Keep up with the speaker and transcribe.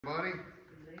Everybody,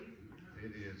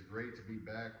 it is great to be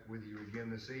back with you again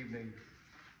this evening.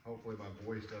 Hopefully my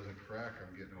voice doesn't crack.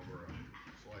 I'm getting over a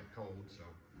slight cold, so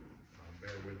bear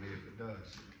with me if it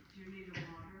does. Do you need a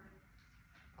water?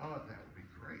 Oh, that would be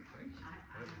great. Thank you.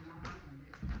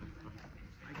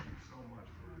 Thank you so much.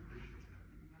 I appreciate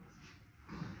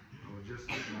that. I was just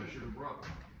thinking I should have brought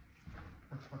one.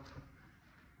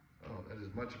 Oh, that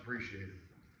is much appreciated.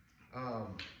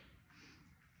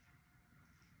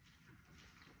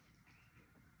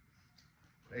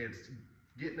 Hey, it's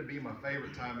getting to be my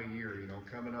favorite time of year, you know,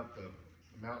 coming up the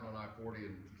mountain on I-40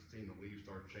 and seeing the leaves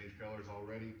start to change colors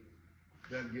already.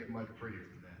 Doesn't get much prettier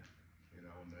than that, you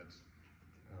know, and that's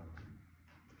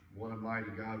what a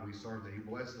mighty God we serve, that He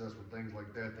blesses us with things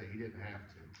like that He didn't have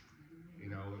to, you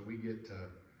know, and we get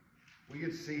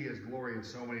to see His glory in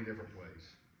so many different ways.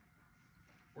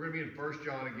 We're going to be in 1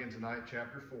 John again tonight,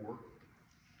 chapter 4.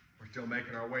 We're still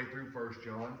making our way through 1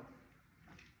 John.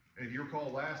 And if you recall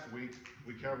last week,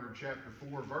 we covered chapter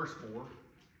 4, verse 4,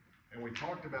 and we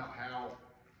talked about how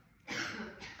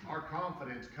our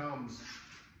confidence comes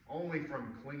only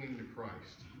from clinging to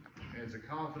Christ. And it's a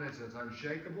confidence that's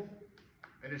unshakable,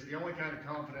 and it's the only kind of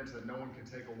confidence that no one can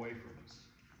take away from us.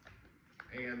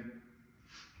 And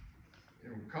you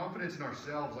know, confidence in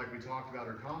ourselves, like we talked about,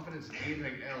 or confidence in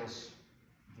anything else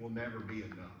will never be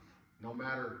enough. No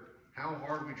matter how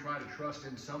hard we try to trust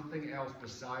in something else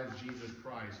besides Jesus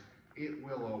Christ, it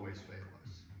will always fail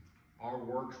us. Our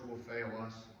works will fail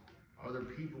us. Other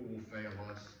people will fail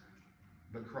us.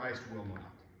 But Christ will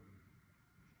not.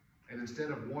 And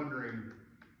instead of wondering,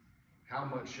 how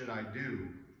much should I do?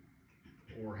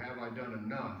 Or have I done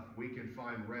enough? We can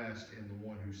find rest in the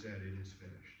one who said it is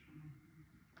finished.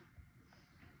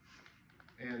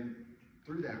 And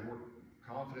through that, we're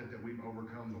confident that we've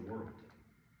overcome the world.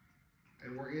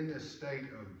 And we're in this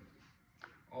state of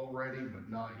already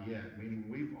but not yet, meaning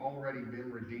we've already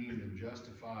been redeemed and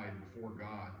justified before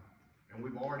God. And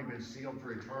we've already been sealed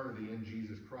for eternity in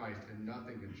Jesus Christ, and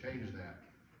nothing can change that.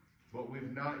 But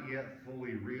we've not yet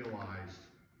fully realized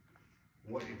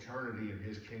what eternity in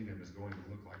His kingdom is going to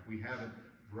look like. We haven't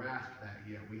grasped that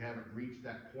yet. We haven't reached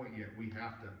that point yet. We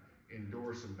have to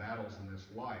endure some battles in this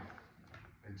life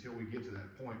until we get to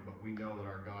that point, but we know that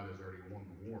our God has already won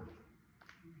the war.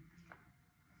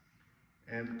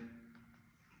 And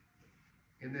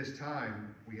in this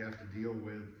time, we have to deal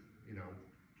with, you know,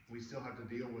 we still have to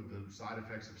deal with the side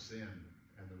effects of sin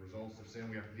and the results of sin.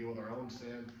 We have to deal with our own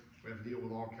sin. We have to deal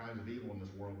with all kinds of evil in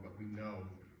this world, but we know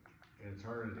in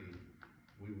eternity,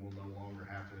 we will no longer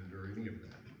have to endure any of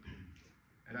that.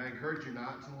 And I encourage you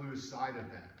not to lose sight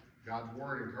of that. God's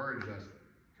Word encourages us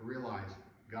to realize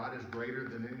God is greater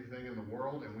than anything in the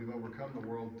world, and we've overcome the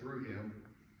world through Him.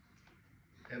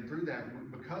 And through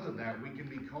that, because of that, we can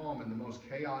be calm in the most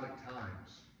chaotic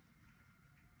times.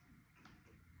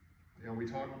 You know, we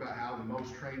talked about how the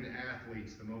most trained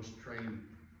athletes, the most trained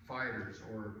fighters,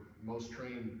 or most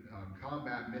trained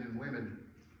combat men and women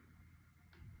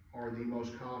are the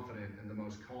most confident and the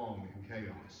most calm in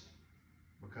chaos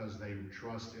because they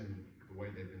trust in the way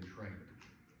they've been trained.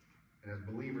 And as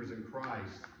believers in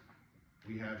Christ,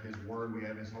 we have His Word, we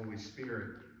have His Holy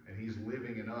Spirit, and He's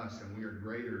living in us, and we are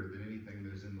greater than anything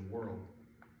that is in the world.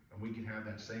 And we can have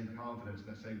that same confidence,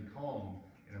 that same calm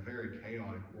in a very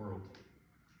chaotic world.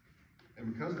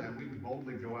 And because of that, we can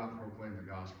boldly go out and proclaim the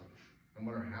gospel. No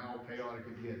matter how chaotic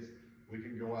it gets, we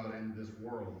can go out into this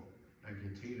world and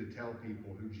continue to tell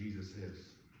people who Jesus is.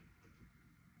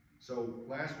 So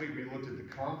last week we looked at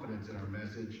the confidence in our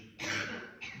message.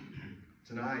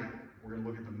 Tonight, we're going to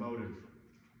look at the motive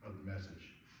of the message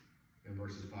in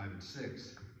verses 5 and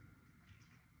 6.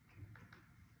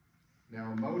 Now,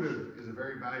 a motive is a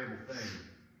very valuable thing.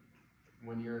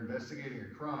 When you're investigating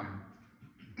a crime,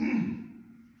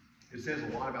 it says a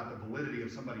lot about the validity of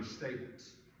somebody's statements.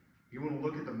 You want to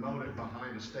look at the motive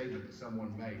behind a statement that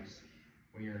someone makes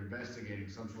when you're investigating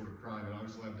some sort of crime. And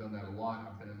obviously I've done that a lot.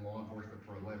 I've been in law enforcement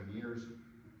for 11 years.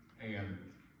 And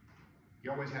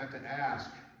you always have to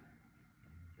ask,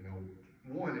 you know,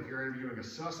 one, if you're interviewing a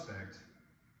suspect,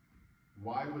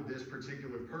 why would this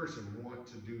particular person want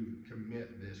to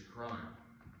commit this crime?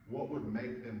 What would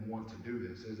make them want to do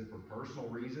this? Is it for personal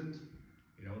reasons?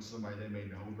 You know, somebody they may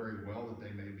know very well that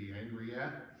they may be angry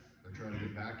at. They're trying to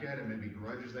get back at it. Maybe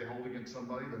grudges they hold against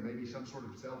somebody. There may be some sort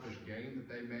of selfish gain that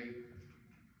they may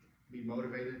be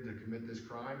motivated to commit this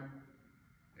crime.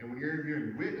 And when you're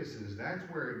interviewing witnesses, that's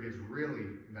where it gets really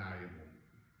valuable.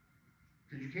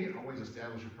 Because you can't always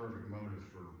establish a perfect motive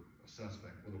for a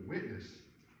suspect. With a witness,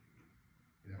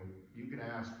 you know, you can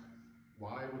ask,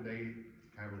 why would they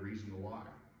have a reason to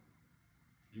lie?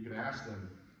 You can ask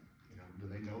them, you know, do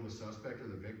they know the suspect or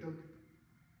the victim?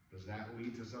 that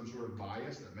lead to some sort of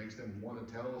bias that makes them want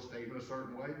to tell a statement a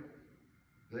certain way?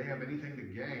 Do they have anything to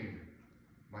gain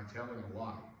by telling a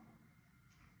lie?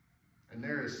 And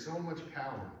there is so much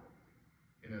power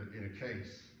in a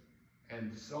case,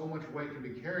 and so much weight can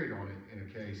be carried on it in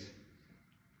a case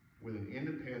with an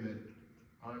independent,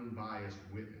 unbiased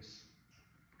witness.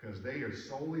 Because they are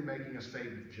solely making a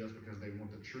statement just because they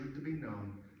want the truth to be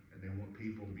known and they want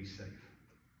people to be safe.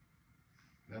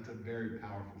 That's a very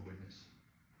powerful witness.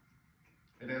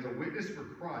 And as a witness for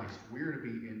Christ, we are to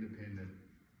be independent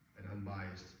and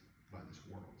unbiased by this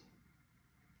world.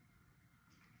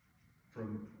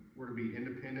 We're to be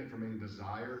independent from any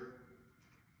desire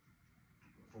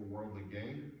for worldly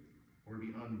gain. We're to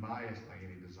be unbiased by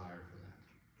any desire for that.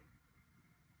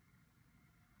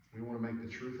 We want to make the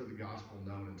truth of the gospel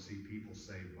known and see people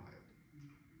saved by it.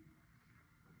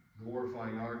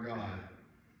 Glorifying our God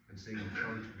and seeing the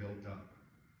church built up.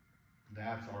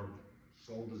 That's our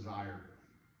sole desire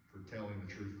for telling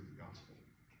the truth of the gospel.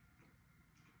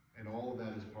 And all of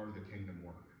that is part of the kingdom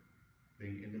work,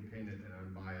 being independent and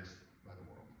unbiased by the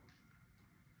world.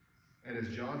 And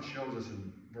as John shows us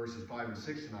in verses 5 and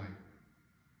 6 tonight,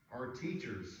 our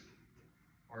teachers,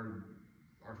 our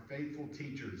faithful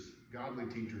teachers, godly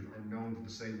teachers, are known for the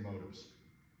same motives.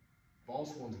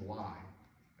 False ones lie,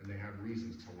 and they have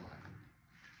reasons to lie.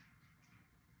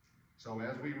 So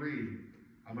as we read,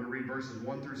 I'm going to read verses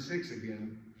 1 through 6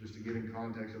 again, just to get in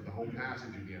context of the whole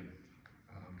passage again,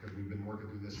 because we've been working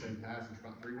through this same passage for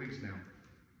about 3 weeks now.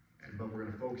 But we're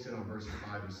going to focus in on verses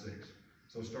 5 and 6.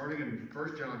 So starting in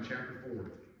 1 John chapter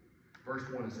 4, verse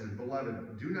 1, it says,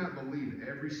 Beloved, do not believe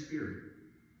every spirit,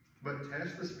 but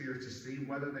test the spirits to see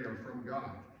whether they are from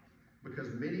God, because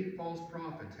many false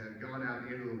prophets have gone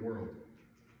out into the world.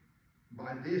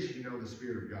 By this you know the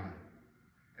Spirit of God.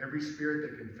 Every spirit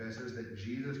that confesses that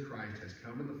Jesus Christ has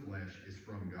come in the flesh is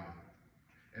from God.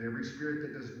 And every spirit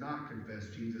that does not confess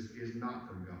Jesus is not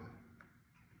from God.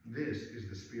 This is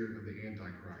the spirit of the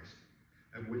Antichrist,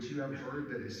 of which you have heard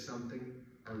that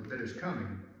is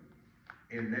coming,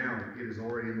 and now it is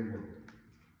already in the world.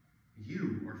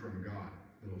 You are from God,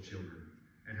 little children,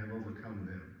 and have overcome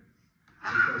them.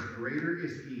 Because greater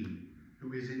is he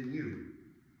who is in you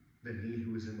than he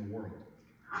who is in the world.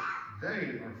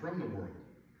 They are from the world.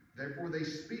 Therefore they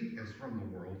speak as from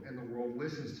the world, and the world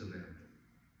listens to them.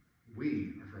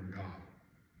 We are from God.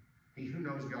 He who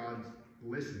knows God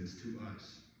listens to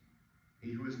us.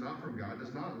 He who is not from God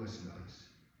does not listen to us.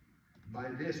 By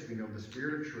this we know the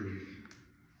spirit of truth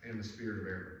and the spirit of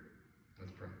error.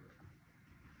 Let's pray.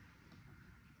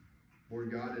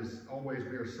 Lord God, as always,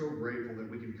 we are so grateful that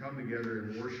we can come together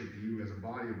and worship you as a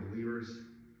body of believers.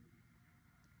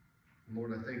 And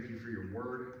Lord, I thank you for your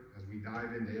word. As we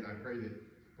dive into it, I pray that,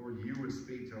 Lord, you would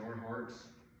speak to our hearts,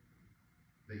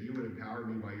 that you would empower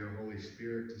me by your Holy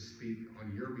Spirit to speak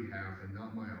on your behalf and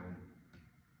not my own,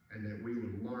 and that we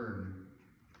would learn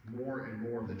more and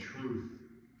more of the truth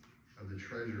of the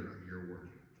treasure of your word.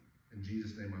 In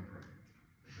Jesus' name I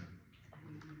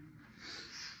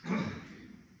pray. Amen.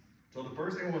 So the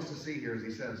first thing I want us to see here is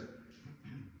he says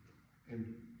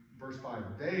in verse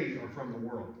 5, they are from the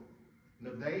world. The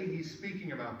they he's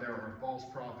speaking about there are false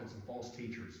prophets and false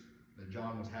teachers that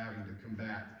John was having to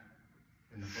combat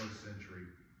in the first century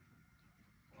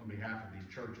on behalf of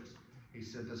these churches. He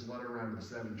sent this letter around to the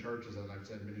 7 churches, as I've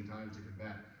said many times, to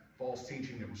combat false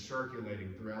teaching that was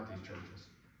circulating throughout these churches.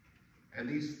 And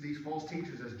these false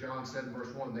teachers, as John said in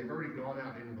verse 1, they've already gone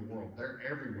out into the world. They're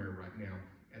everywhere right now,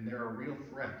 and they're a real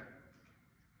threat.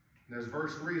 And as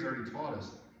verse 3 has already taught us,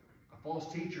 a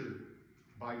false teacher,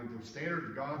 by the standard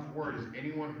of God's word, is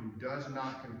anyone who does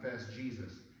not confess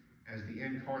Jesus as the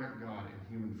incarnate God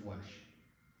in human flesh,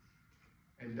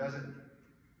 and doesn't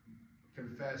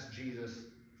confess Jesus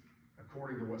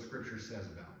according to what Scripture says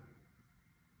about him.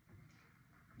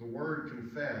 The word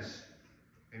confess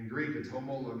in Greek, it's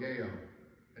homologeo,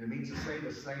 and it means to say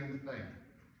the same thing.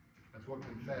 That's what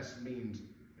confess means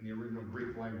in the original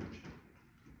Greek language.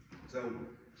 So,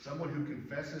 someone who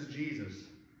confesses Jesus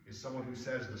is someone who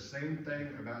says the same thing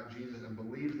about Jesus and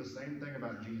believes the same thing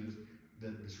about Jesus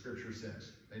that the Scripture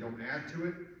says. They don't add to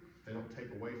it. They don't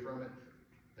take away from it.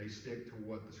 They stick to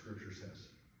what the Scripture says.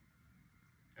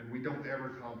 And we don't ever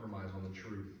compromise on the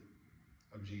truth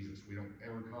of Jesus. We don't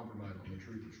ever compromise on the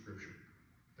truth of Scripture.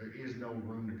 There is no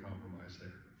room to compromise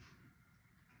there.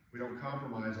 We don't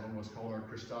compromise on what's called our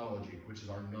Christology, which is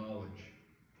our knowledge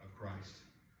of Christ.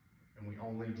 And we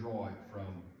only draw it from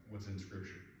what's in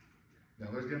Scripture. Now,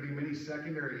 there's going to be many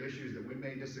secondary issues that we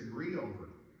may disagree over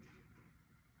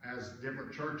as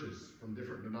different churches from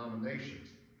different denominations.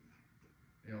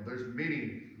 You know, there's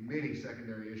many, many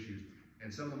secondary issues.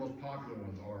 And some of the most popular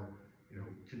ones are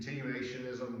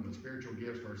continuationism with spiritual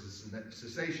gifts versus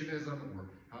cessationism, or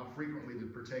how frequently to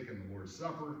partake in the Lord's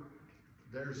Supper.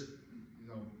 There's,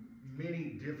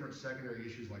 many different secondary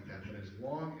issues like that. But as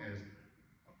long as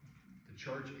the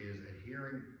church is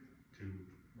adhering to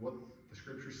what the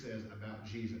Scripture says about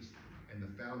Jesus and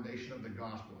the foundation of the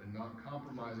gospel, and not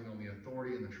compromising on the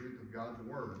authority and the truth of God's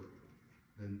word,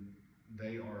 then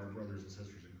they are our brothers and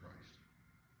sisters in Christ.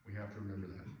 We have to remember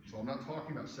that. So I'm not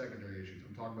talking about secondary issues.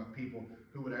 I'm talking about people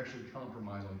who would actually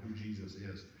compromise on who Jesus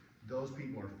is. Those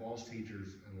people are false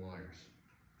teachers and liars.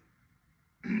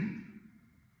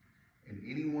 And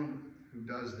anyone who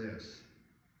does this,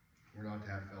 we're not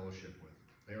to have fellowship with.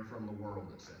 They are from the world,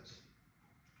 it says.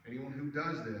 Anyone who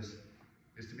does this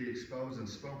is to be exposed and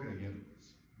spoken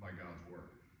against by God's word.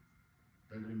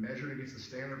 They're to be measured against the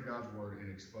standard of God's word and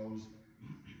exposed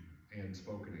and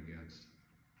spoken against,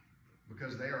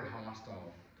 because they are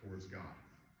hostile towards God.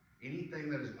 Anything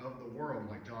that is of the world,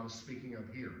 like John is speaking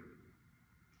of here,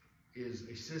 is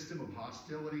a system of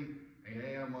hostility and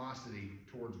animosity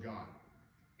towards God.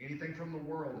 Anything from the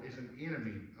world is an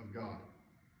enemy of God.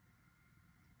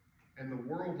 And the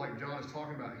world, like John is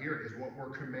talking about here, is what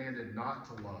we're commanded not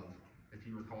to love. If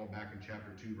you recall back in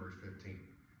chapter 2, verse 15. It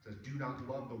says, do not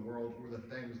love the world or the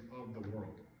things of the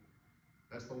world.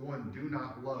 That's the one do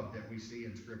not love that we see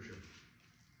in Scripture.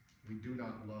 We do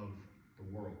not love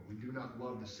the world. We do not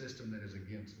love the system that is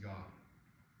against God.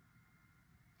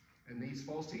 And these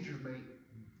false teachers may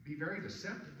be very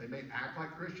deceptive. They may act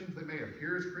like Christians. They may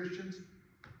appear as Christians,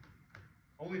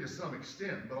 only to some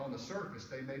extent, but on the surface,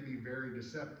 they may be very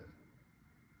deceptive.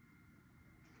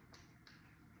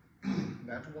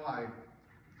 That's why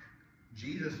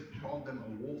Jesus called them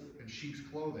a wolf in sheep's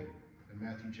clothing in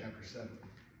Matthew chapter 7.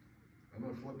 I'm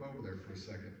going to flip over there for a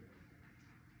second.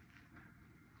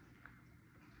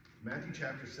 Matthew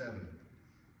chapter 7,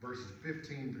 verses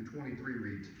 15 through 23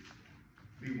 reads,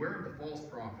 beware of the false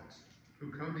prophets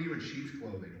who come to you in sheep's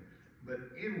clothing, but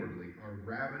inwardly are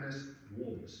ravenous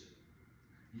wolves.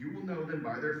 You will know them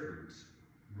by their fruits.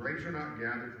 Grapes are not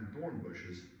gathered from thorn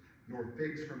bushes, nor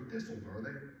figs from thistles, are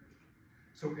they?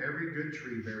 So every good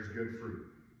tree bears good fruit,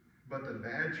 but the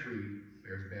bad tree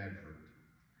bears bad fruit.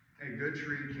 A good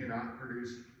tree cannot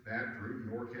produce bad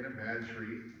fruit, nor can a bad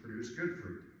tree produce good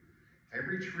fruit.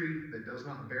 Every tree that does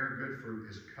not bear good fruit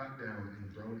is cut down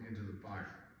and thrown into the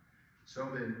fire. So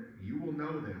then you will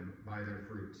know them by their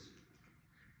fruits.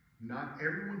 Not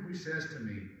everyone who says to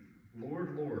me,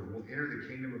 Lord, Lord, will enter the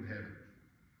kingdom of heaven,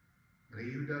 but he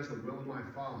who does the will of my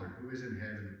Father who is in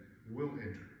heaven will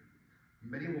enter.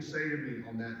 Many will say to me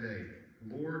on that day,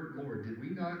 Lord, Lord, did we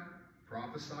not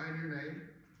prophesy in your name,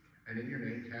 and in your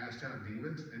name cast out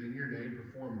demons, and in your name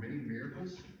perform many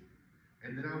miracles?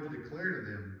 And then I will declare to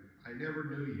them, I never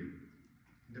knew you.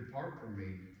 Depart from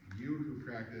me, you who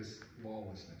practice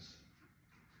lawlessness.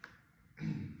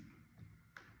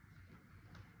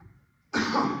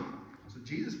 So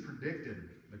Jesus predicted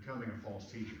the coming of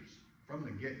false teachers from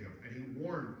the get-go, and he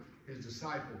warned his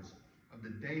disciples of the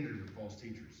dangers of false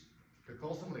teachers. To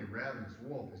call somebody a ravenous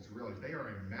wolf is to realize they are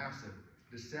a massive,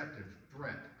 deceptive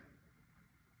threat.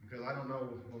 Because I don't know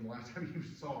when the last time you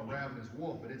saw a ravenous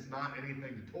wolf, but it's not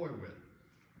anything to toy with.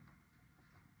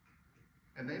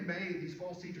 And these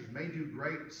false teachers may do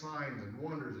great signs and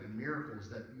wonders and miracles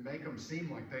that make them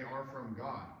seem like they are from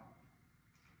God.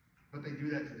 But they do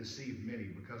that to deceive many,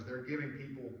 because they're giving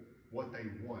people what they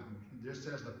want. Just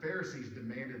as the Pharisees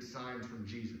demanded signs from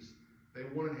Jesus. They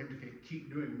wanted him to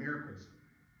keep doing miracles.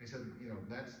 He said,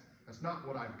 that's not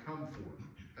what I've come for.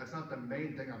 That's not the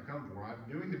main thing I've come for.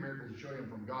 I'm doing the miracles to show you I'm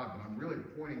from God, but I'm really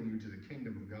pointing you to the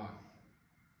kingdom of God.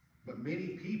 But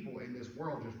many people in this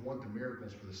world just want the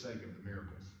miracles for the sake of the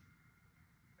miracles.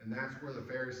 And that's where the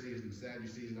Pharisees and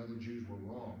Sadducees and other Jews were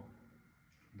wrong.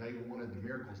 They wanted the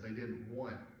miracles. They didn't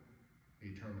want the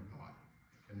eternal God.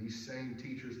 And these same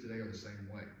teachers today are the same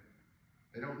way.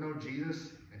 They don't know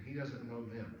Jesus, and he doesn't know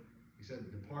them. He said,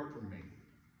 depart from me.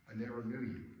 I never knew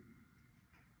you.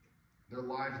 Their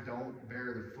lives don't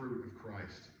bear the fruit of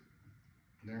Christ.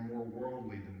 They're more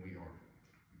worldly than we are.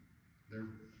 Their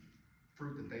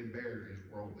fruit that they bear is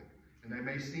worldly. And they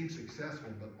may seem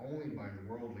successful, but only by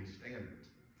worldly standards.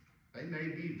 They may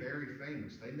be very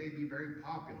famous. They may be very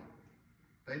popular.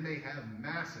 They may have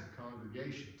massive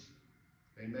congregations.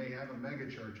 They may have a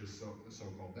megachurch,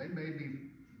 so-called. They may be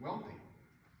wealthy.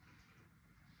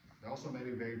 They also may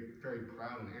be very, very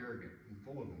proud and arrogant and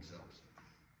full of themselves.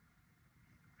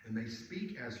 And they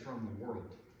speak as from the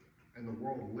world, and the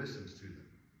world listens to them.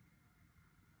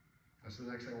 That's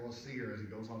the next thing we'll see here as he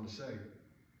goes on to say.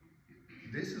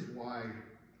 This is why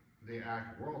they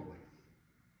act worldly,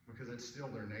 because it's still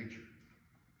their nature.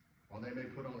 While they may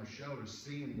put on a show to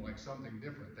seem like something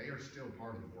different, they are still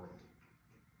part of the world.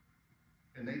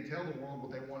 And they tell the world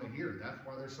what they want to hear. That's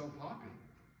why they're so popular.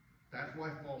 That's why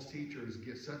false teachers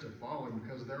get such a following,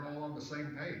 because they're all on the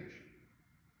same page.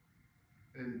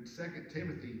 In 2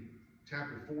 Timothy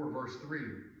chapter 4, verse 3,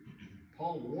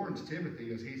 Paul warns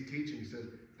Timothy as he's teaching. He says,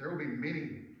 there will be many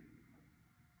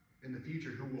in the future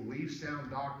who will leave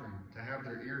sound doctrine to have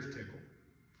their ears tickled.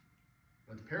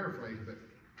 Let's paraphrase, but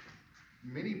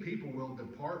many people will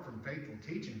depart from faithful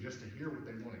teaching just to hear what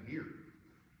they want to hear.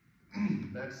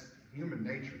 That's human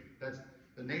nature. That's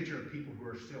the nature of people who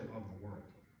are still of the world.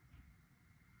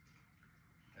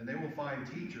 And they will find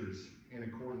teachers in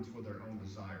accordance with their own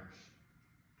desires.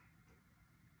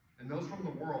 And those from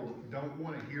the world don't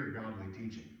want to hear godly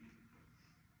teaching.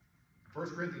 1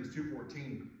 Corinthians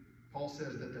 2:14, Paul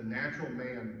says that the natural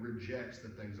man rejects the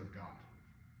things of God.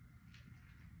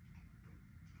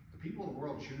 The people of the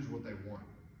world choose what they want.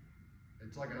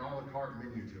 It's like an a la carte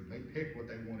menu to them. They pick what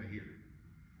they want to hear.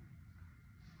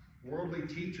 Worldly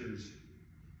teachers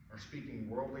are speaking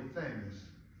worldly things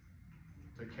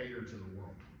to cater to the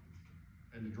world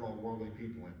and to draw worldly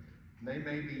people in. And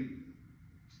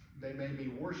they may be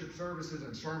worship services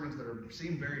and sermons that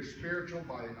seem very spiritual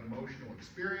by emotional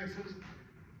experiences.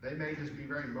 They may just be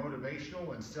very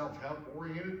motivational and self-help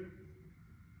oriented.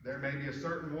 There may be a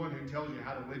certain one who tells you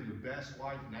how to live your best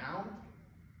life now,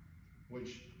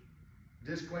 which,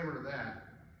 disclaimer to that,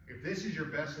 if this is your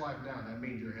best life now, that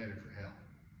means you're headed for hell.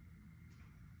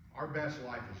 Our best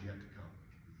life is yet to come.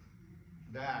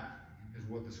 That is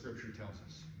what the scripture tells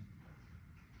us.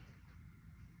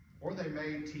 Or they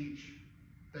may teach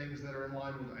things that are in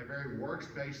line with a very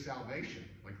works-based salvation,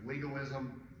 like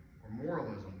legalism or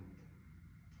moralism,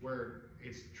 where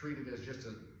it's treated as just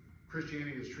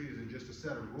Christianity is treated as just a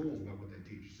set of rules about what they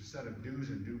teach. It's a set of do's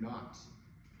and do nots.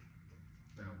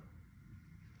 Now,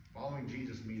 following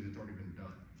Jesus means it's already been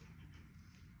done.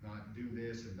 Not do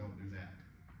this and don't do that.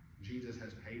 Jesus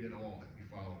has paid it all if you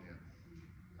follow him.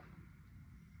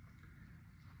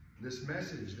 This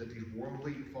message that these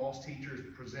worldly false teachers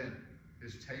present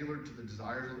is tailored to the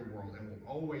desires of the world and will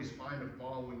always find a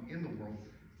following in the world,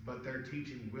 but their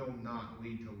teaching will not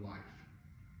lead to life.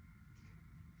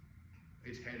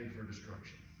 It's headed for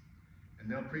destruction. And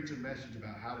they'll preach a message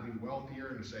about how to be wealthier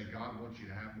and to say God wants you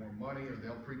to have more money, or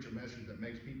they'll preach a message that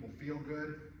makes people feel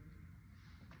good,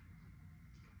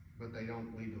 but they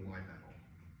don't lead to life at all.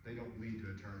 They don't lead to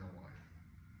eternal life.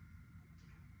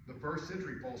 The first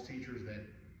century false teachers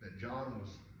that John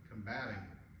was combating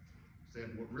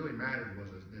said what really mattered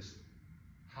was this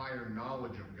higher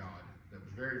knowledge of God that was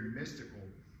very mystical.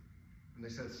 And they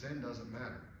said sin doesn't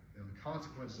matter. You know, the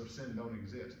consequences of sin don't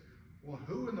exist. Well,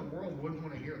 who in the world wouldn't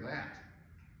want to hear that?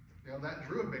 You know, that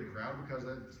drew a big crowd because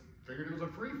they figured it was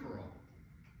a free-for-all.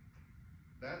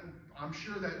 I'm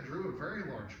sure that drew a very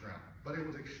large crowd, but it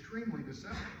was extremely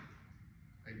deceptive.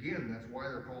 Again, that's why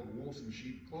they're called wolves in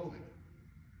sheep clothing.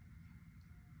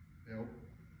 You know,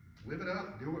 live it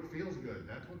up, do what feels good.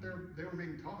 That's what they were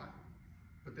being taught.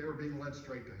 But they were being led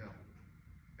straight to hell.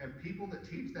 And people that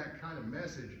teach that kind of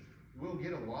message will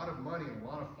get a lot of money, a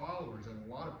lot of followers, and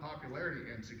a lot of popularity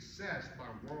and success by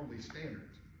worldly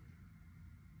standards.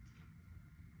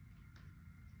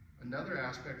 Another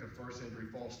aspect of first century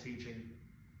false teaching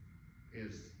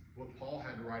is what Paul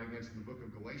had to write against in the book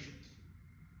of Galatians.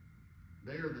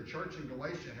 There, the church in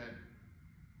Galatia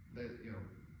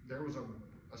there was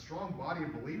a strong body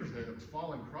of believers there that was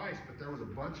following Christ, but there was a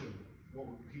bunch of what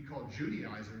he called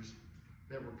Judaizers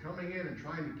that were coming in and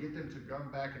trying to get them to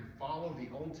come back and follow the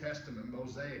Old Testament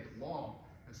Mosaic law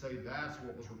and say that's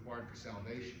what was required for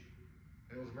salvation.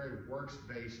 And it was a very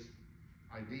works-based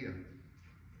idea.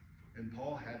 And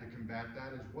Paul had to combat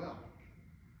that as well.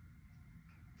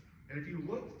 And if you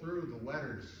look through the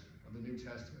letters of the New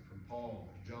Testament from Paul,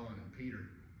 and John, and Peter,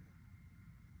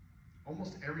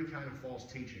 almost every kind of false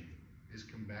teaching is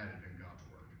combated in God's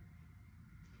Word.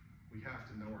 We have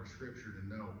to know our Scripture to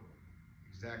know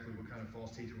exactly what kind of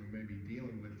false teaching we may be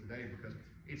dealing with today, because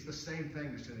it's the same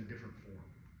thing, just in a different form.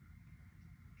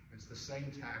 It's the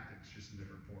same tactics, just in a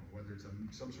different form, whether it's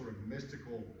some sort of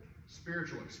mystical,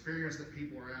 spiritual experience that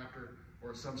people are after,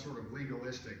 or it's some sort of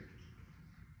legalistic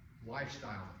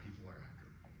lifestyle that people are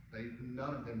after.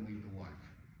 None of them lead to life.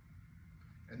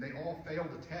 And they all fail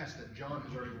the test that John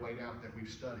has already laid out that we've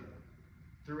studied.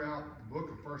 Throughout the book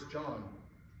of 1 John,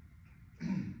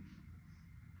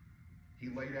 he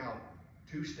laid out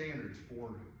two standards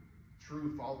for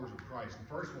true followers of Christ. The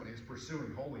first one is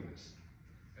pursuing holiness.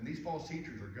 And these false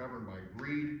teachers are governed by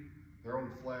greed, their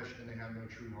own flesh, and they have no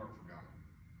true heart for God.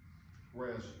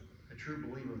 Whereas a true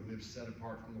believer lives set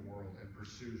apart from the world and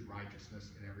pursues righteousness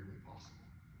in every way possible.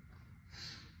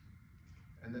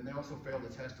 And then they also fail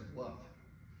the test of love.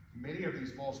 Many of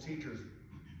these false teachers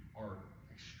are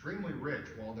extremely rich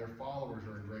while their followers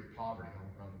are in great poverty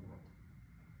all around the world.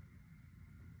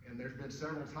 And there's been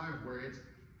several times where it's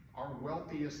our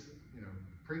wealthiest,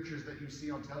 preachers that you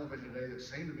see on television today that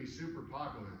seem to be super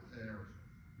popular and are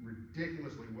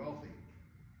ridiculously wealthy.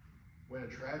 When a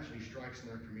tragedy strikes in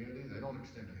their community, they don't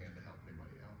extend a hand to help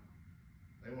anybody out.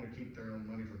 They want to keep their own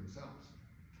money for themselves.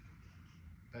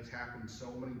 That's happened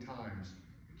so many times,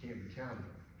 it can't be counted.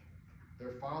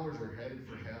 Their followers are headed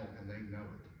for hell, and they know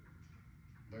it.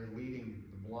 They're leading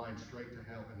the blind straight to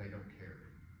hell, and they don't care.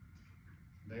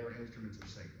 They are instruments of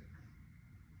Satan.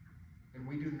 And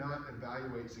we do not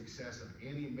evaluate success of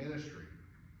any ministry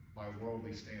by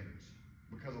worldly standards,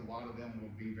 because a lot of them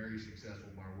will be very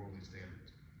successful by worldly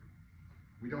standards.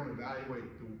 We don't evaluate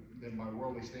them by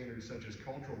worldly standards such as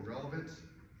cultural relevance,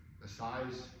 the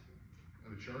size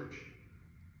of a church.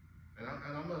 And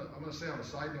I'm gonna say on a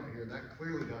side note here, that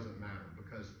clearly doesn't matter,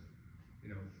 because,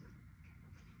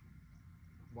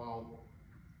 while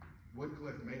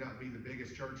Woodcliff may not be the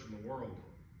biggest church in the world,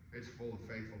 it's full of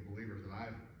faithful believers that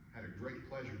I've had a great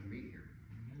pleasure to meet here.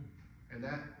 Mm-hmm.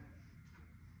 And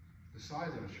the size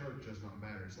of a church does not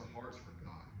matter. It's the hearts for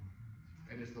God.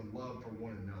 And it's the love for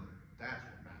one another. That's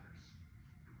what matters.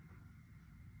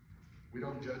 We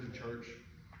don't judge a church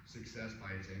success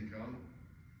by its income,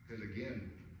 because again,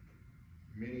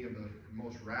 many of the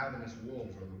most ravenous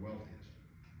wolves are the wealthiest.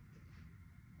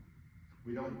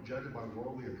 We don't judge it by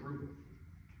worldly approval.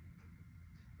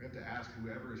 We have to ask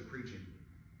whoever is preaching,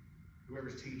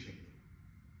 whoever's teaching,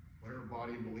 whatever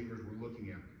body of believers we're looking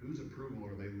at, whose approval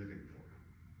are they living for?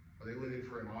 Are they living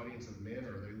for an audience of men,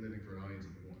 or are they living for an audience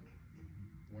of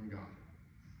one God?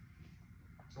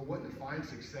 So what defines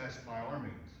success by our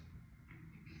means?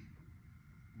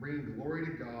 Bringing glory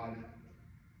to God,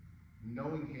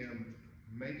 knowing Him,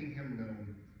 making Him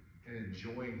known, and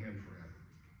enjoying Him forever.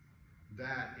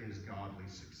 That is godly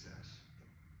success.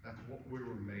 That's what we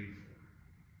were made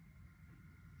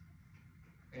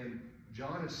for. And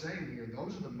John is saying here,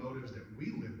 those are the motives that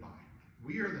we live by.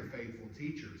 We are the faithful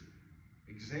teachers.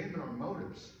 Examine our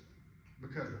motives,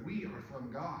 because we are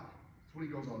from God. That's what he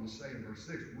goes on to say in verse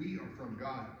 6. We are from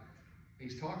God.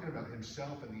 He's talking about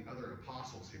himself and the other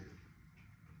apostles here.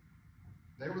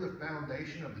 They were the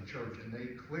foundation of the church, and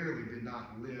they clearly did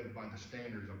not live by the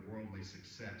standards of worldly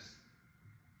success.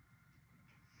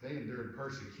 They endured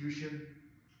persecution.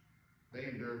 They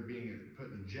endured being put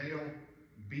in jail,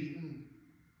 beaten,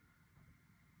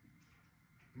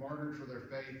 martyred for their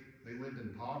faith. They lived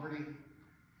in poverty,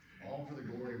 all for the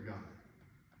glory of God.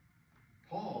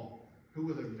 Paul, who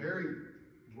was a very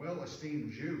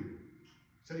well-esteemed Jew,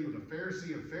 said he was a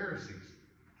Pharisee of Pharisees.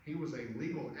 He was a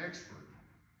legal expert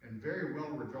and very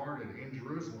well regarded in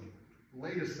Jerusalem,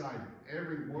 laid aside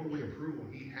every worldly approval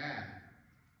he had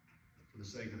for the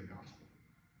sake of the gospel.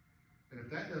 And if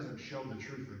that doesn't show the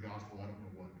truth of the gospel, I don't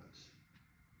know what does.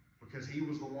 Because he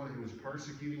was the one who was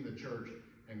persecuting the church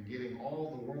and getting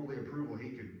all the worldly approval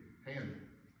he could handle.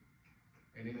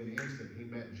 And in an instant, he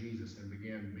met Jesus and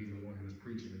began being the one who was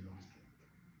preaching the gospel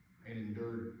and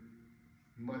endured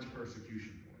much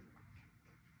persecution for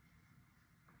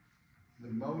it.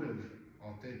 The motive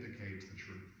authenticates the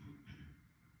truth.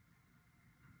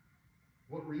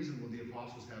 What reason would the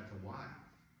apostles have to lie?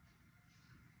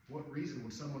 What reason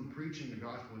would someone preaching the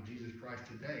gospel of Jesus Christ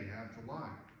today have to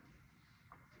lie?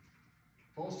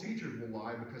 False teachers will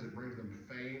lie because it brings them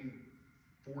fame,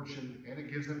 fortune, and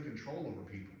it gives them control over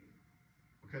people.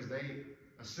 Because they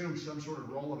assume some sort of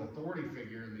role of authority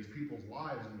figure in these people's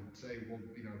lives and say, well,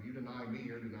 if you deny me,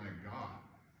 you're denying God.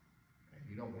 And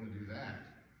you don't want to do that.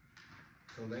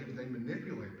 So they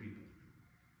manipulate people.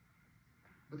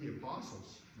 But the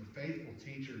apostles, the faithful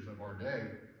teachers of our day,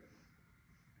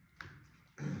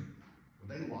 would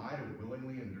they lie to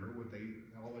willingly endure what they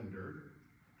all endured?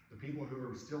 The people who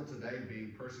are still today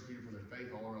being persecuted for their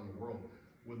faith all around the world,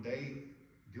 would they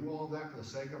do all of that for the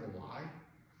sake of a lie?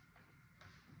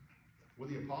 Would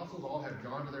the apostles all have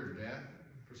gone to their death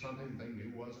for something they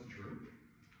knew wasn't true?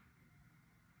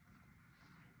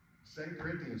 2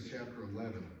 Corinthians chapter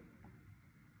 11,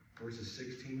 verses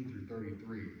 16 through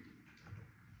 33.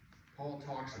 Paul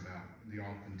talks about the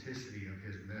authenticity of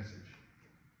his message.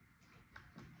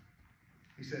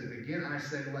 He says, again, I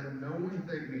say, let no one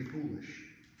think me foolish.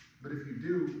 But if you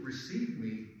do, receive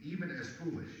me even as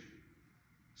foolish,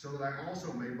 so that I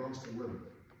also may boast a little.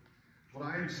 What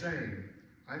I am saying,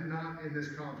 I'm not in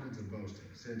this confidence of boasting.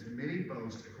 Since many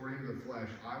boast according to the flesh,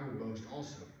 I will boast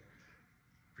also.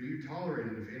 For you tolerate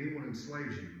it if anyone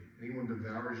enslaves you, anyone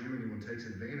devours you, anyone takes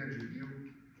advantage of you,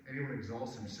 anyone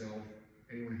exalts himself,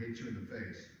 anyone hates you in the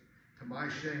face. To my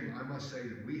shame, I must say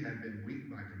that we have been weak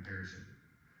by comparison.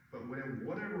 But when in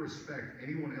whatever respect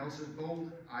anyone else is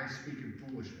bold, I speak in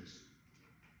foolishness.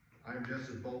 I am just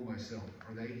as bold myself.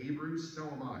 Are they Hebrews? So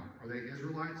am I. Are they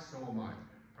Israelites? So am I.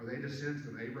 Are they descendants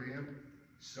of Abraham?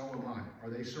 So am I.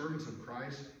 Are they servants of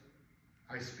Christ?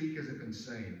 I speak as if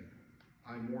insane.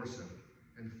 I more so.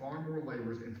 And far more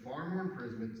labors, and far more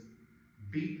imprisonments,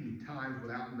 beaten times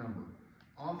without number,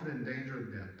 often in danger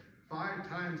of death. 5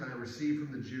 times I received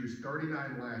from the Jews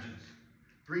 39 lashes.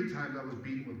 3 times I was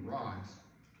beaten with rods.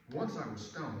 Once I was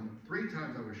stoned. 3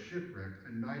 times I was shipwrecked.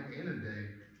 A night and a day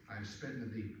I have spent in the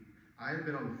deep. I have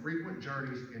been on frequent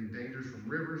journeys in dangers from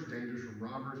rivers, dangers from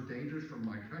robbers, dangers from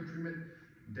my countrymen,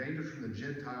 dangers from the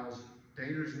Gentiles,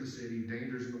 dangers in the city,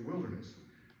 dangers in the wilderness,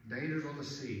 dangers on the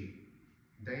sea,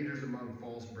 dangers among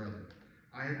false brethren.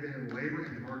 I have been in labor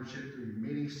and hardship through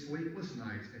many sleepless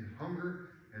nights, in hunger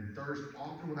and thirst,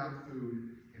 often without food,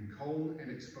 in cold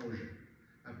and exposure.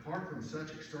 Apart from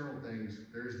such external things,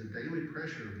 there is the daily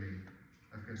pressure of me,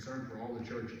 of concern for all the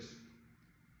churches.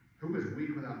 Who is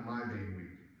weak without my being weak?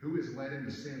 Who is led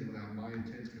into sin without my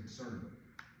intense concern?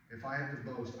 If I have to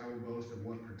boast, I will boast of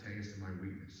what pertains to my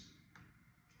weakness.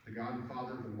 The God and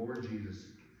Father of the Lord Jesus,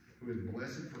 who is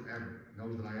blessed forever,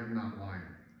 knows that I am not lying.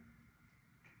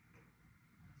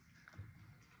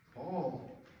 Paul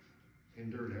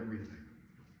endured everything.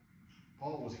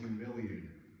 Paul was humiliated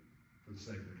for the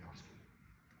sake of the gospel.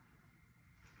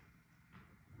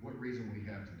 What reason would he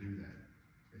have to do that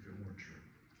if it weren't true?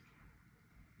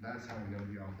 That's how we know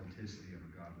the authenticity of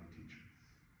a godly teacher.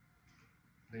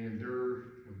 They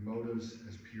endure with motives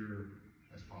as pure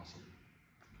as possible.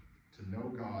 To know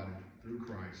God through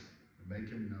Christ, to make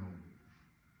him known,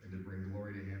 and to bring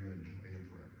glory to him and enjoy him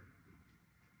forever.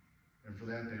 And for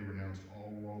that, they renounced all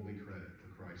worldly credit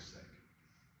for Christ's sake.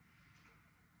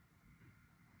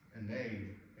 And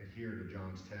they adhere to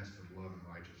John's test of love and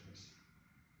righteousness.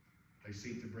 They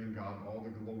seek to bring God all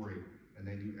the glory, and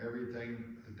they do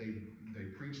everything that they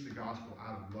preach the gospel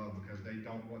out of love because they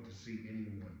don't want to see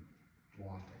anyone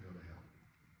lost and go to hell.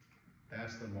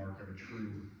 That's the mark of a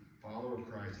true follower of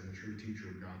Christ and a true teacher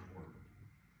of God's word.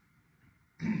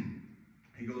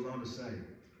 He goes on to say,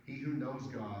 he who knows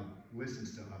God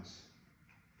listens to us.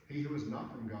 He who is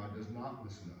not from God does not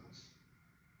listen to us.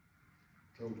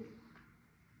 So,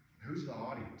 who's the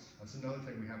audience? That's another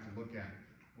thing we have to look at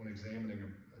when examining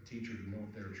a teacher to know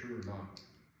if they're true or not.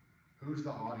 Who's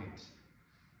the audience?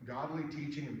 Godly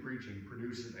teaching and preaching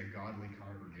produces a godly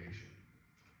congregation.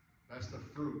 That's the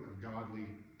fruit of godly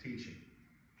teaching.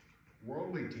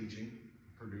 Worldly teaching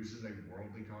produces a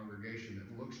worldly congregation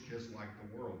that looks just like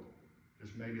the world,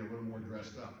 just maybe a little more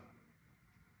dressed up.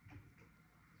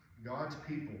 God's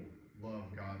people love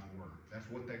God's word. That's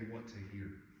what they want to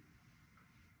hear.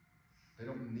 They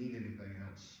don't need anything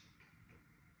else.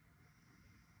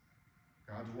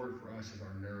 God's word for us is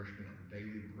our nourishment, our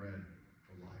daily bread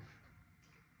for life.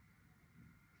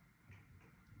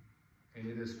 And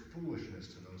it is foolishness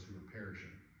to those who are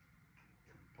perishing,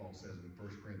 Paul says in 1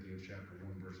 Corinthians chapter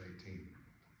 1, verse 18.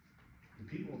 The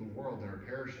people of the world that are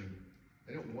perishing,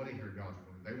 they don't want to hear God's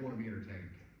word. They want to be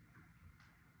entertained.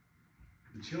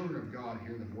 The children of God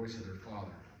hear the voice of their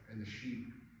Father, and the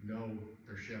sheep know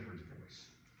their shepherd's voice.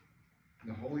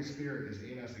 And the Holy Spirit is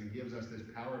in us and gives us this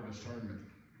power of discernment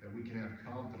that we can have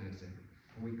confidence in.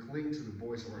 And we cling to the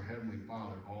voice of our Heavenly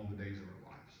Father all the days of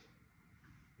our lives.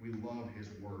 We love his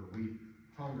word. We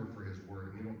hunger for his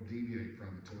word. We don't deviate from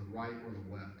it to the right or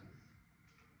the left.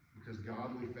 Because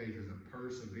godly faith is a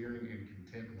persevering and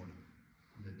content one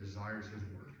that desires his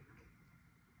word.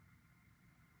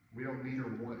 We don't need or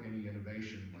want any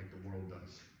innovation like the world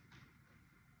does.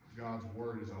 God's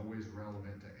word is always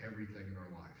relevant to everything in our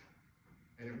life.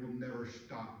 And it will never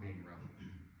stop being relevant.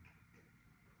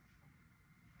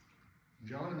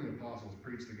 John and the apostles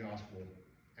preached the gospel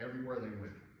everywhere they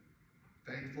went.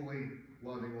 Faithfully,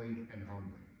 lovingly, and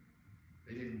humbly.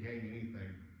 They didn't gain anything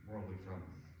worldly from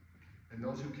it. And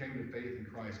those who came to faith in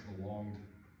Christ belonged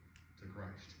to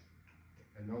Christ.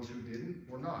 And those who didn't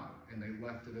were not. And they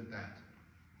left it at that.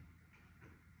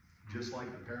 Just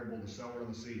like the parable of the sower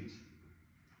and the seeds.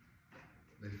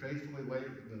 The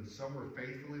sower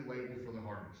faithfully labored for the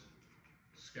harvest,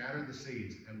 scattered the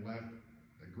seeds, and left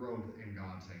the growth in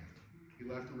God's hand. He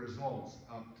left the results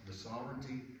up to the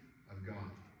sovereignty of God.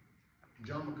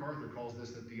 John MacArthur calls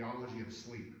this the theology of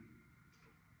sleep.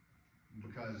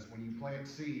 Because when you plant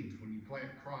seeds, when you plant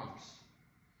crops,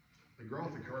 the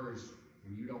growth occurs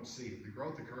when you don't see it. The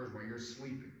growth occurs while you're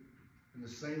sleeping. In the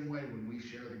same way, when we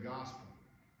share the gospel,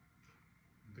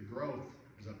 the growth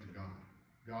is up to God.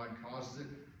 God causes it.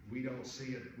 We don't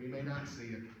see it. We may not see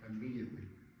it immediately,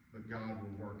 but God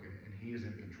will work it, and he is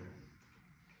in control.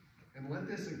 And let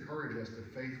this encourage us to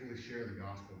faithfully share the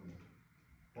gospel more.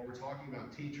 While we're talking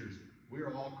about teachers, we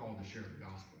are all called to share the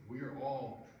gospel. We are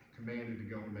all commanded to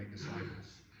go and make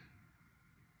disciples.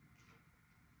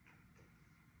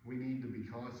 We need to be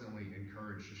constantly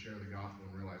encouraged to share the gospel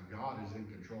and realize God is in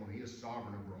control and He is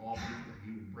sovereign over all people that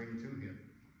He will bring to Him.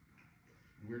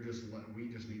 We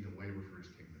just need to labor for His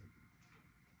kingdom.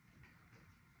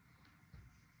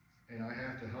 And I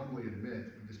have to humbly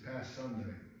admit, this past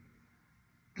Sunday,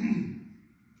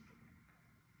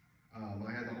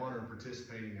 I had the honor of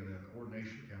participating in an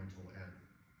ordination council at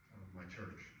my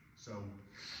church. So,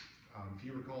 if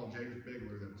you recall James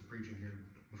Bigler that was preaching here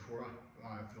before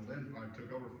I filled in, I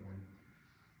took over for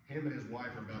him and his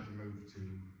wife are about to move to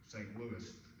St. Louis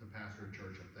to pastor a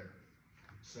church up there.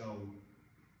 So,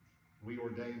 we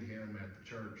ordained him at the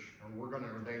church, or we're going to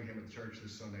ordain him at the church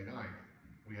this Sunday night.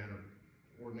 We had an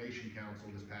ordination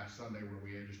council this past Sunday where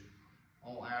we had just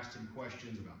all asked him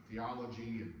questions about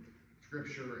theology and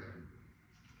scripture and,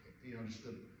 just to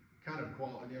kind of to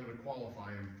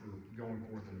qualify him for going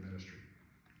forth in the ministry.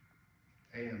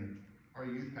 And our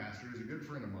youth pastor is a good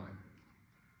friend of mine.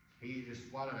 He just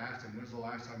flat out asked him, when's the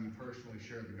last time you personally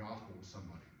shared the gospel with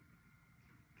somebody?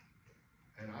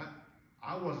 And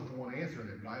I wasn't the one answering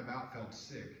it, but I about felt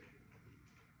sick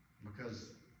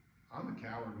because I'm a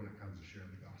coward when it comes to sharing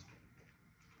the gospel.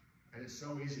 And it's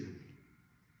so easy to be.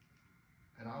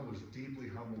 And I was deeply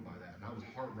humbled by that, and I was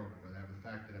heartbroken by that, the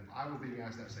fact that if I were being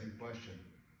asked that same question,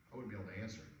 I wouldn't be able to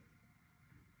answer it.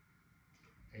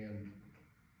 And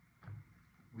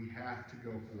we have to go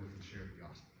forth and share the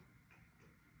gospel.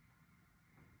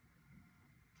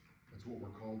 That's what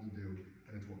we're called to do,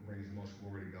 and it's what brings the most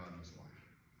glory to God in this life.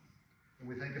 And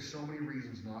we think of so many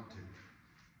reasons not to.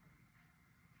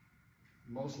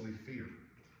 Mostly fear.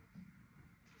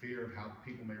 Fear of how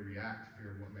people may react,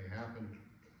 fear of what may happen.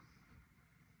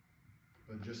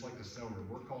 But just like the sower,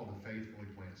 we're called to faithfully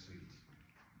plant seeds.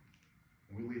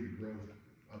 And we leave the growth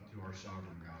up to our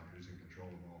sovereign God who's in control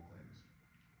of all things.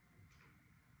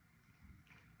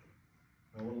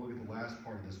 I want to look at the last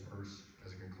part of this verse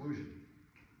as a conclusion.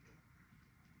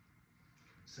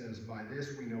 It says, by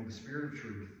this we know the spirit of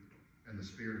truth and the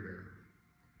spirit of error.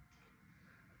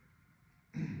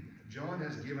 John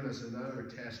has given us another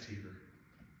test here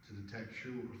to detect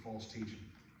true or false teaching.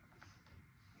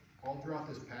 All throughout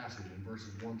this passage, in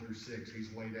verses 1 through 6,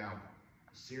 he's laid out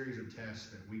a series of tests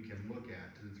that we can look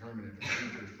at to determine if the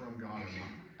teacher is from God or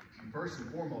not. And first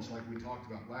and foremost, like we talked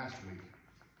about last week,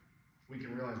 we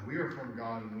can realize we are from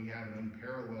God and we have an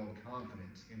unparalleled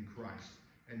confidence in Christ.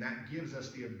 And that gives us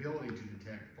the ability to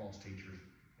detect false teachers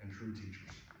and true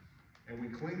teachers. And we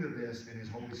cling to this, and His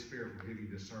Holy Spirit will give you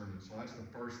discernment. So that's the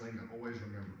first thing to always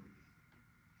remember.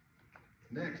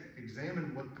 Next,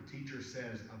 examine what the teacher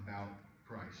says about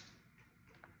Christ.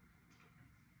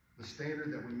 The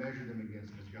standard that we measure them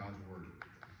against is God's Word.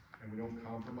 And we don't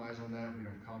compromise on that. We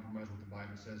don't compromise what the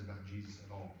Bible says about Jesus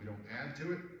at all. We don't add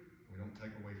to it. We don't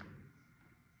take away from it.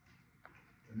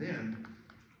 And then,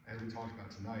 as we talked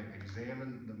about tonight,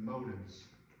 examine the motives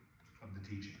of the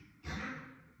teaching.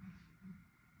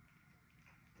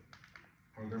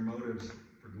 Are there motives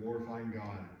for glorifying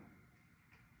God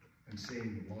and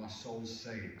seeing lost souls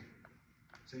saved?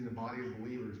 Seeing the body of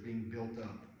believers being built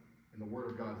up and the Word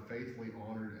of God faithfully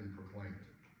honored and proclaimed?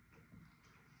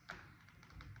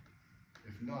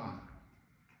 If not,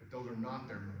 if those are not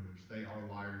their motives, they are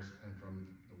liars and from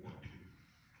the world.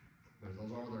 But if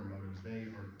those are their motives, they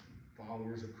are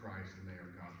followers of Christ and they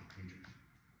are godly teachers.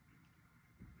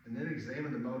 And then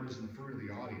examine the motives and the fruit of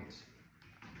the audience.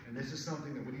 And this is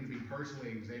something that we need to be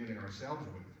personally examining ourselves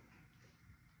with.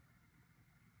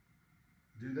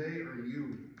 Do they or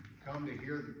you come to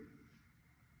hear?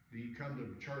 Do you come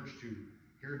to church to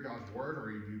hear God's Word,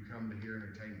 or do you come to hear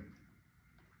entertainment?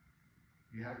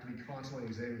 You have to be constantly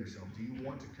examining yourself. Do you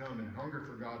want to come and hunger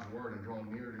for God's Word and draw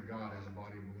nearer to God as a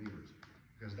body of believers?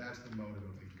 Because that's the motive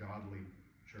of a godly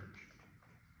church.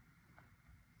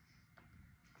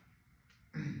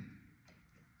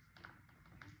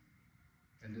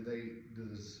 And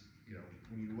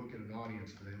when you look at an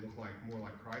audience, do they look more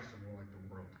like Christ or more like the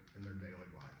world in their daily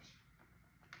lives?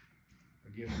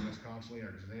 Again, we must constantly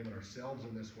examine ourselves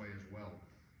in this way as well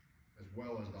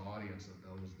as the audience of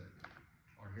those that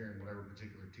are hearing whatever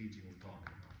particular teaching we're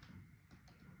talking about.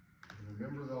 And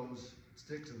remember those,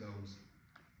 stick to those,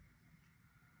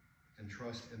 and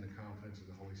trust in the confidence of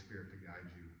the Holy Spirit to guide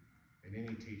you in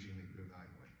any teaching that you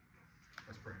evaluate.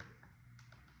 Let's pray.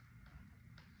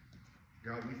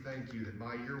 God, we thank you that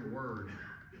by your word,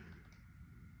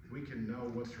 we can know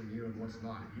what's from you and what's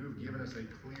not. You have given us a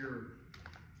clear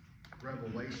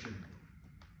revelation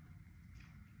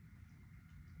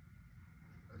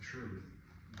of truth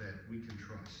that we can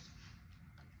trust.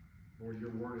 Lord,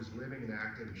 your word is living and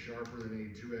active and sharper than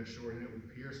any two-edged sword, and it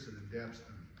will pierce to the depths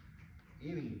of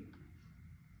any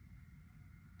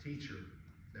teacher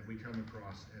that we come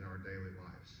across in our daily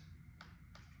lives.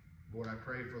 Lord, I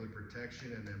pray for the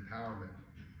protection and the empowerment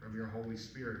from your Holy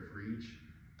Spirit for each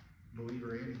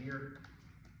believer in here.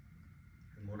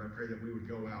 And Lord, I pray that we would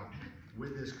go out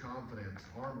with this confidence,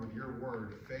 armed with your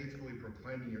word, faithfully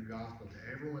proclaiming your gospel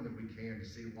to everyone that we can, to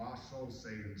see lost souls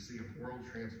saved and to see a world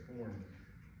transformed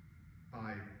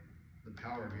by the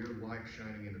power of your light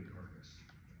shining into darkness.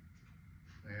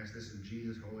 I ask this in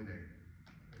Jesus' holy name.